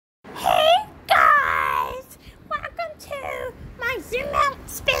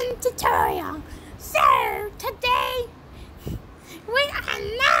tutorial. So today we are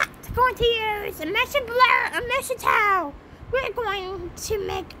not going to use a motion blur or motion tile. We're going to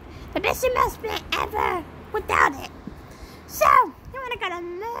make the best investment ever without it. So you wanna go to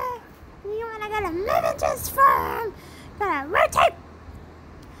move and transform. Gonna rotate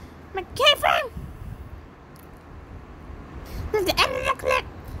my keyframe. This is the end of the clip.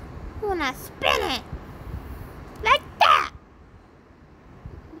 You wanna spin it like that.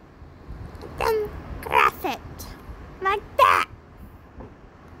 Then graph it like that.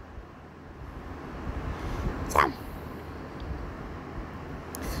 So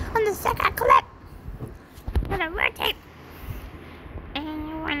on the second clip, you're gonna rotate, and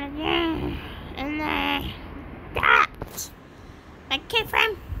you wanna do in there that like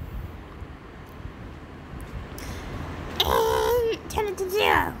keyframe, and turn it to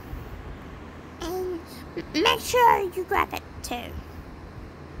 0, and make sure you grab it too.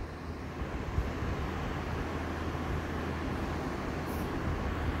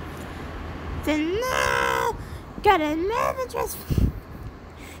 So now, gotta move and transform,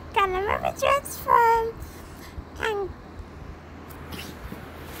 and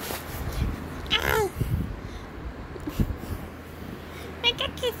make a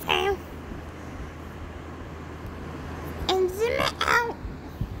keyframe, and zoom it out,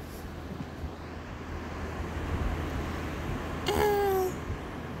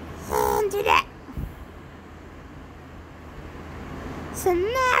 and do that. So now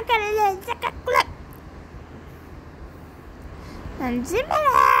I gotta do a second clip and zoom it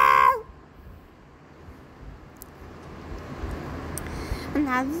out, and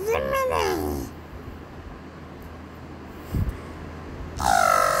now zoom it in.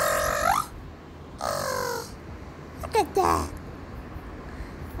 Look at that.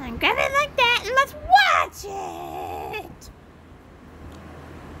 And grab it like that, and let's watch it.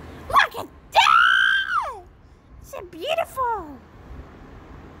 Look at that! It's so beautiful.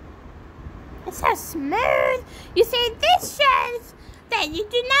 It's so smooth. You see, this shows that you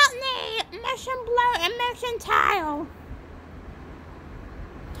do not need motion blur and motion tile.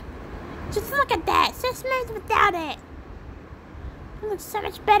 Just look at that. So smooth without it. It looks so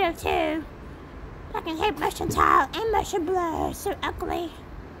much better too. I can hate motion tile and motion blur. So ugly.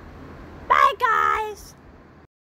 Bye guys.